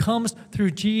that comes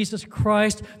through Jesus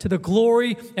Christ, to the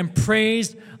glory and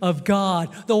praise of God.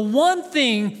 The one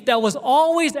thing that was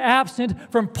always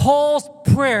absent from Paul's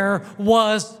prayer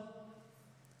was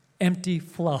empty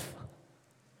fluff.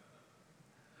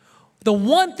 The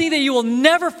one thing that you will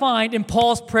never find in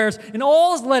Paul's prayers, in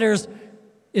all his letters,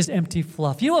 is empty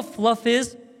fluff. You know what fluff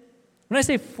is? When I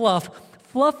say fluff,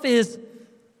 fluff is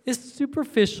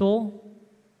superficial,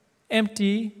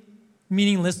 empty,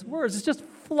 meaningless words. It's just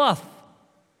fluff.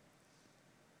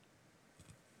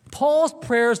 Paul's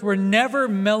prayers were never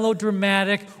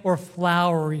melodramatic or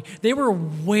flowery. They were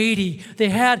weighty. They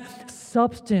had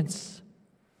substance.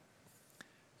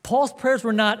 Paul's prayers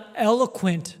were not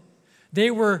eloquent. They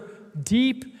were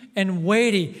deep and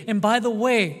weighty. And by the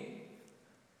way,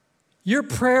 your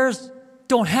prayers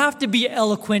don't have to be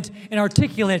eloquent and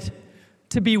articulate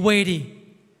to be weighty.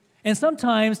 And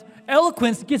sometimes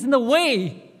eloquence gets in the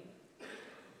way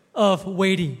of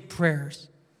weighty prayers.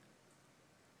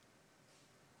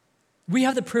 We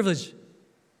have the privilege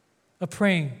of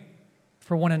praying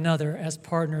for one another as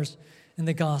partners in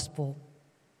the gospel.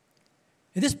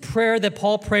 And this prayer that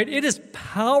Paul prayed, it is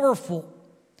powerful.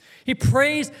 He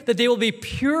prays that they will be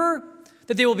pure,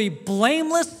 that they will be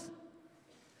blameless,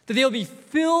 that they will be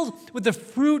filled with the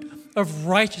fruit of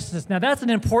righteousness. Now, that's an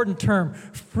important term,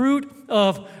 fruit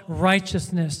of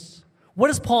righteousness. What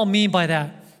does Paul mean by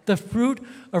that? The fruit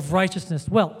of righteousness.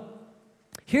 Well,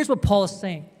 here's what Paul is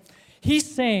saying. He's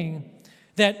saying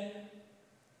that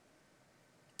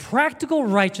practical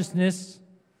righteousness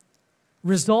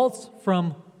results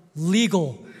from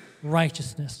legal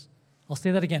righteousness. I'll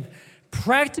say that again.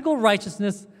 Practical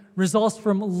righteousness results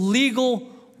from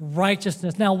legal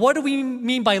righteousness. Now, what do we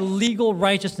mean by legal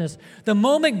righteousness? The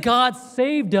moment God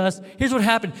saved us, here's what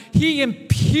happened. He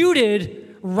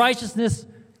imputed righteousness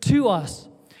to us.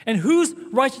 And whose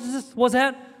righteousness was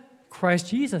that? Christ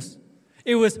Jesus.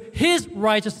 It was his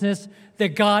righteousness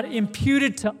that God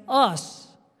imputed to us.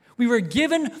 We were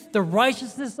given the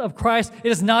righteousness of Christ.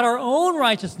 It is not our own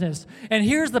righteousness. And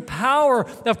here's the power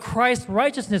of Christ's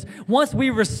righteousness. Once we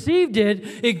received it,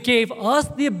 it gave us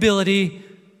the ability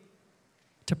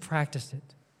to practice it.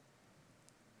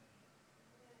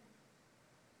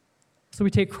 So we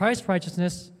take Christ's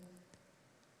righteousness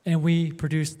and we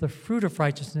produce the fruit of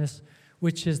righteousness,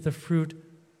 which is the fruit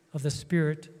of the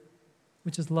Spirit,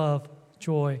 which is love,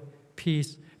 joy,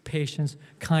 peace, patience,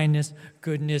 kindness,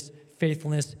 goodness,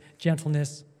 faithfulness,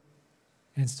 gentleness,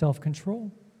 and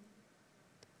self-control.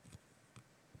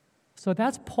 So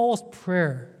that's Paul's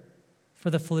prayer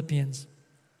for the Philippians.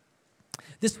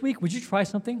 This week, would you try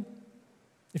something?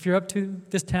 If you're up to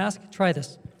this task, try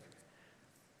this.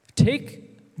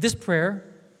 Take this prayer,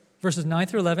 verses 9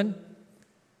 through 11,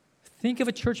 think of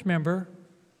a church member,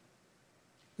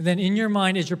 and then in your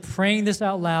mind, as you're praying this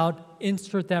out loud,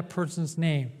 insert that person's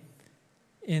name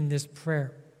in this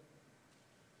prayer.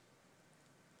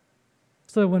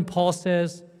 So that when Paul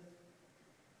says,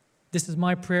 this is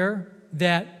my prayer,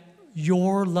 that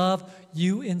your love,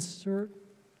 you insert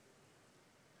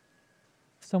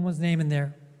someone's name in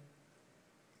there.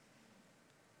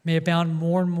 May abound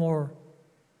more and more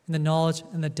in the knowledge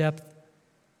and the depth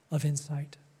of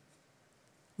insight.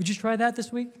 Would you try that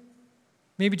this week?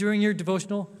 Maybe during your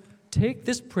devotional, take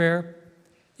this prayer,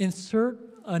 insert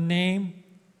a name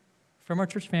from our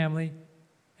church family,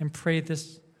 and pray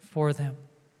this for them.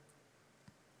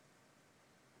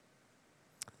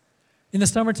 In the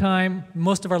summertime,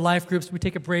 most of our life groups, we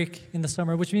take a break in the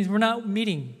summer, which means we're not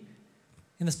meeting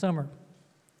in the summer.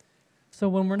 So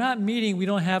when we're not meeting, we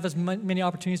don't have as many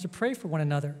opportunities to pray for one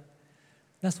another.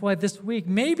 That's why this week,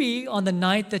 maybe on the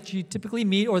night that you typically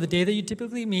meet or the day that you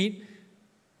typically meet,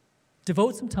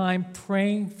 devote some time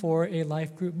praying for a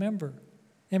life group member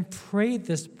and pray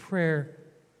this prayer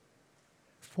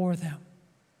for them.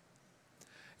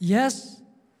 Yes,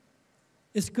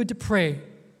 it's good to pray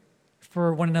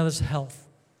for one another's health.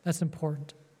 That's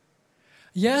important.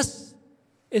 Yes,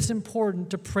 it's important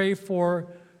to pray for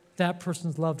that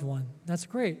person's loved one. That's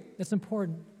great. That's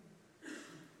important.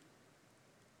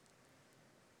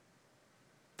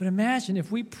 But imagine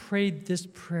if we prayed this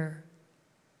prayer.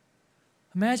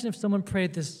 Imagine if someone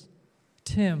prayed this,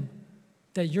 Tim,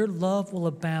 that your love will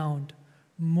abound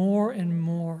more and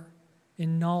more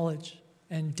in knowledge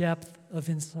and depth of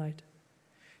insight.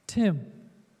 Tim,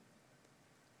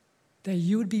 that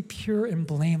you would be pure and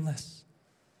blameless.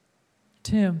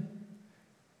 Tim,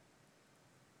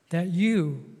 that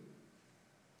you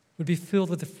would be filled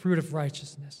with the fruit of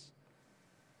righteousness.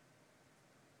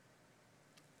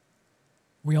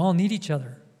 We all need each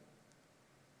other.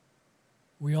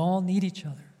 We all need each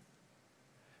other.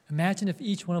 Imagine if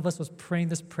each one of us was praying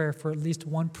this prayer for at least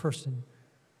one person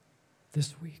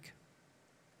this week.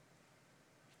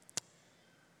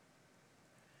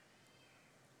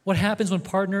 What happens when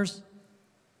partners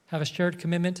have a shared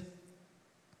commitment?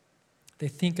 They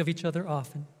think of each other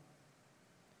often.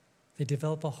 They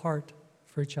develop a heart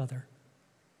for each other.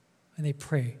 And they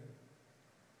pray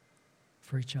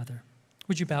for each other.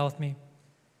 Would you bow with me?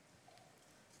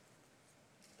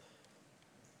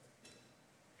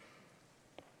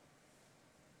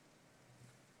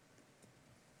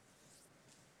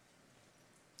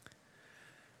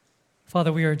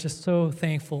 Father, we are just so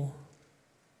thankful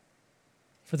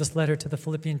for this letter to the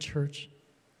Philippian church.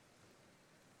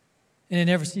 And it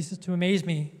never ceases to amaze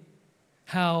me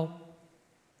how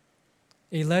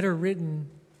a letter written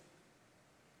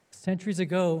centuries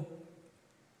ago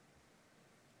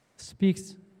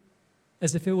speaks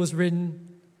as if it was written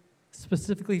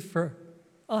specifically for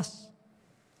us.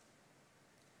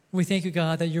 We thank you,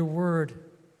 God, that your word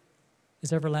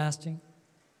is everlasting.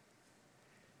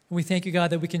 And we thank you, God,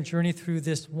 that we can journey through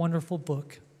this wonderful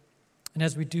book. And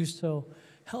as we do so,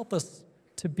 help us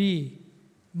to be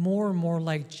more and more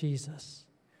like Jesus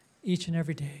each and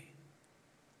every day.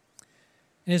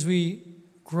 And as we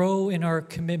grow in our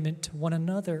commitment to one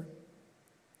another,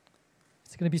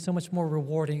 it's going to be so much more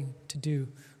rewarding to do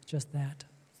just that.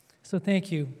 So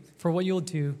thank you for what you'll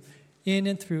do in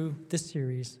and through this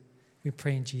series. We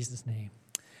pray in Jesus' name.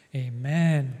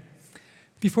 Amen.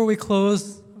 Before we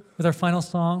close with our final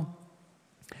song,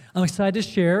 I'm excited to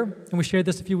share, and we shared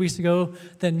this a few weeks ago,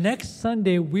 that next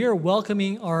Sunday we are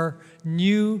welcoming our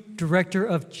new director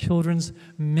of children's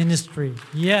ministry.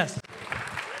 Yes.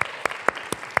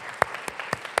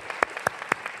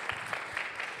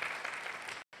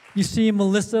 You see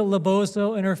Melissa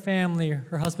Laboso and her family,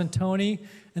 her husband Tony,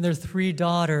 and their 3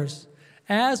 daughters.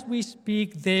 As we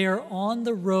speak, they are on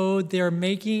the road. They are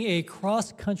making a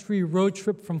cross-country road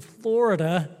trip from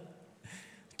Florida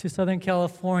to Southern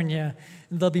California.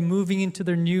 And they'll be moving into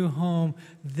their new home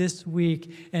this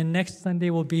week. And next Sunday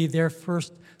will be their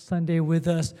first Sunday with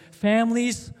us.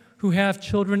 Families who have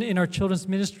children in our children's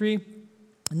ministry,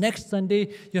 next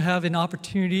Sunday you'll have an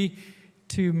opportunity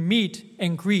to meet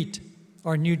and greet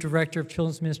our new director of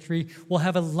children's ministry. We'll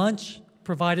have a lunch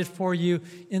provided for you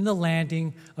in the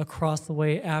landing across the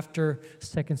way after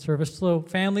second service. So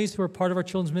families who are part of our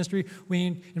children's ministry,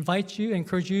 we invite you,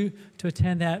 encourage you to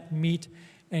attend that meet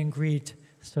and greet.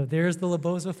 So there's the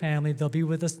Laboso family. They'll be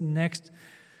with us next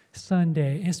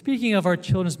Sunday. And speaking of our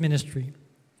children's ministry,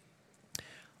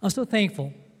 I'm so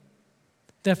thankful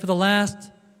that for the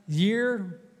last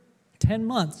year, 10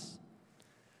 months,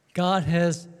 God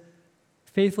has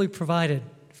faithfully provided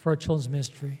for our children's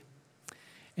ministry.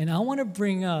 And I want to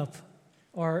bring up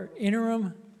our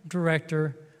interim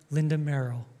director, Linda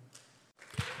Merrill.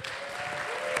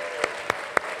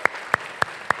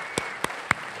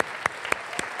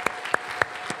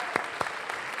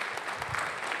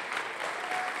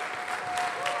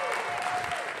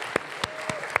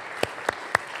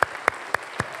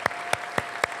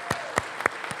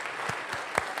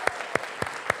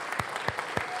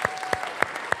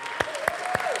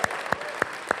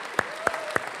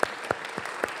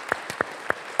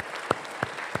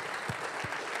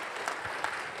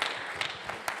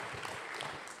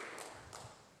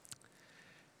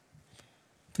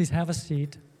 Please have a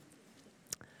seat.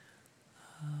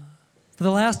 For the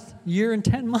last year and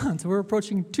 10 months, we're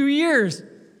approaching 2 years,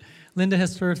 Linda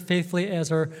has served faithfully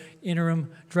as our interim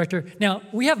director. Now,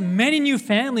 we have many new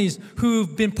families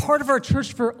who've been part of our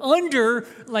church for under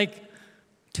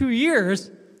 2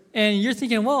 years, and you're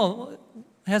thinking, well,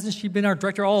 hasn't she been our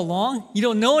director all along? You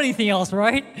don't know anything else,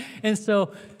 right? And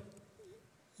so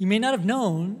you may not have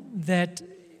known that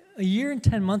a year and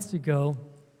 10 months ago,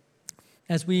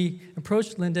 as we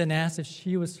approached Linda and asked if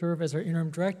she would serve as our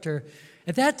interim director,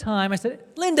 at that time I said,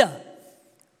 Linda,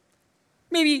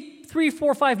 maybe 3,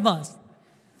 4, 5 months.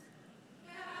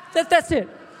 That's it.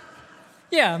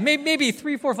 Yeah, maybe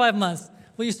 3, 4, 5 months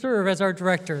will you serve as our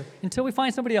director until we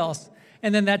find somebody else.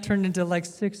 And then that turned into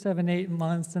 6, 7, 8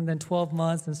 months, and then 12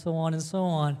 months, and so on and so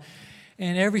on.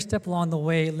 And every step along the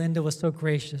way, Linda was so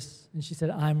gracious. And she said,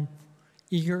 I'm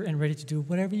eager and ready to do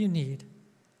whatever you need.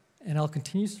 And I'll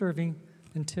continue serving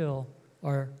until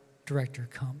our director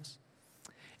comes.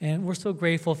 And we're so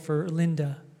grateful for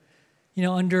Linda.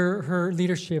 Under her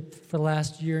leadership for the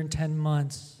last year and 10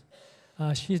 months,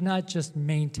 she's not just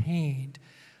maintained.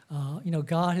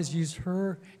 God has used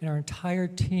her and our entire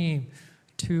team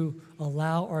to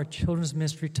allow our children's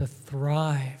ministry to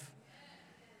thrive.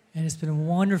 And it's been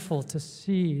wonderful to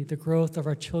see the growth of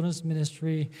our children's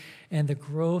ministry and the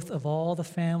growth of all the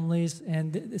families.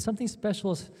 And something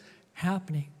special is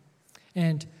happening.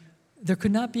 And there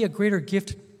could not be a greater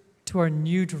gift to our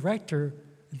new director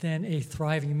than a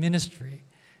thriving ministry.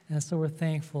 And so we're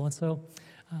thankful. And so,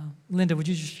 Linda, would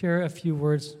you just share a few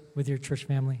words with your church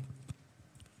family?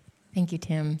 Thank you,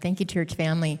 Tim. Thank you, church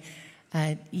family.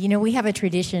 We have a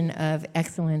tradition of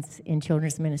excellence in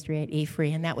children's ministry at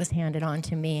E-Free, and that was handed on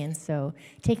to me. And so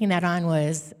taking that on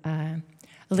was a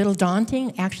little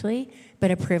daunting, actually,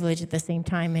 but a privilege at the same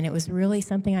time. And it was really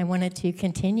something I wanted to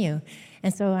continue.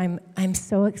 And so I'm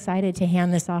so excited to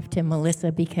hand this off to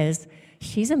Melissa because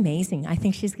she's amazing. I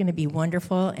think she's going to be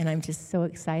wonderful, and I'm just so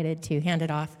excited to hand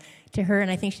it off to her.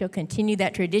 And I think she'll continue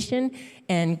that tradition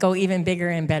and go even bigger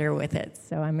and better with it.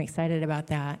 So I'm excited about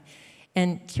that.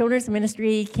 And children's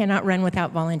ministry cannot run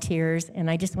without volunteers, and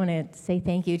I just want to say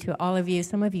thank you to all of you.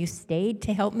 Some of you stayed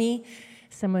to help me.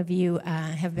 Some of you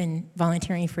have been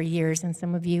volunteering for years, and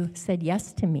some of you said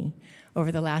yes to me over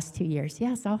the last 2 years.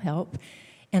 Yes, I'll help.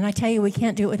 And I tell you, we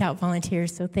can't do it without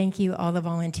volunteers, so thank you, all the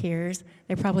volunteers.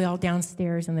 They're probably all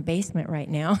downstairs in the basement right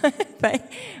now,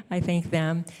 but I thank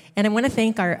them. And I want to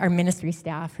thank our ministry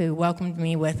staff who welcomed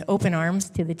me with open arms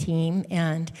to the team,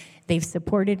 and they've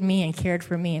supported me and cared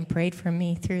for me and prayed for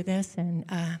me through this and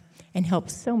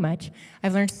helped so much.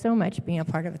 I've learned so much being a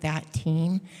part of that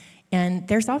team. And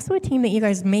there's also a team that you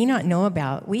guys may not know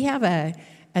about. We have a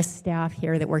staff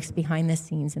here that works behind the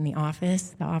scenes in the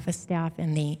office staff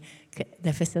and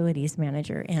the facilities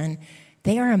manager, and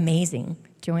they are amazing.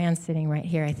 Joanne's sitting right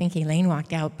here. I think Elaine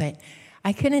walked out, but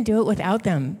I couldn't do it without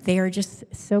them. They are just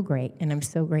so great, and I'm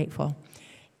so grateful.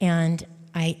 And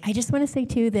I just want to say,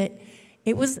 too, that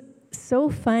it was so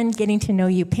fun getting to know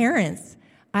you parents.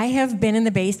 I have been in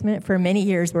the basement for many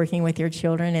years working with your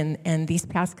children, and these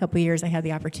past couple of years I had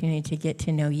the opportunity to get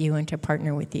to know you and to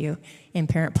partner with you in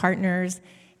Parent Partners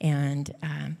and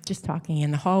just talking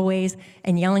in the hallways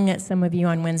and yelling at some of you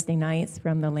on Wednesday nights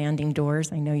from the landing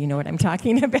doors. I know you know what I'm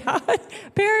talking about.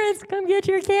 Parents, come get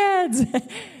your kids.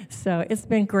 So it's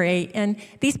been great. And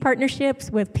these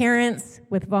partnerships with parents,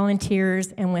 with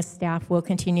volunteers, and with staff will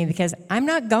continue because I'm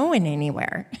not going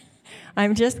anywhere.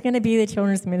 I'm just going to be the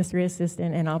children's ministry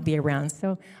assistant, and I'll be around.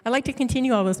 So I'd like to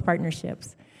continue all those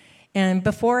partnerships. And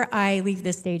before I leave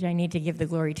this stage, I need to give the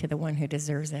glory to the one who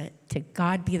deserves it. To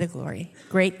God be the glory.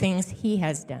 Great things he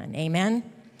has done. Amen?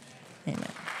 Amen.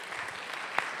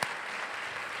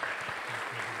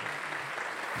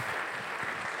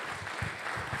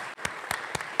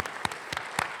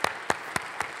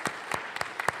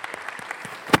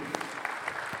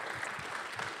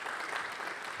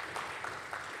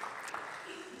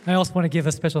 I also want to give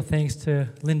a special thanks to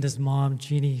Linda's mom,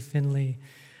 Jeannie Finley.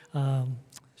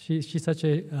 She's such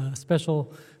a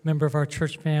special member of our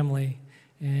church family.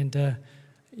 And,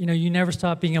 you never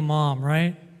stop being a mom,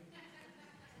 right?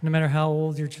 No matter how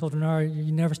old your children are,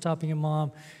 you never stop being a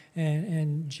mom.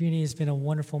 And Jeannie has been a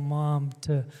wonderful mom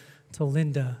to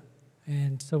Linda.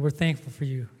 And so we're thankful for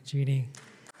you, Jeannie.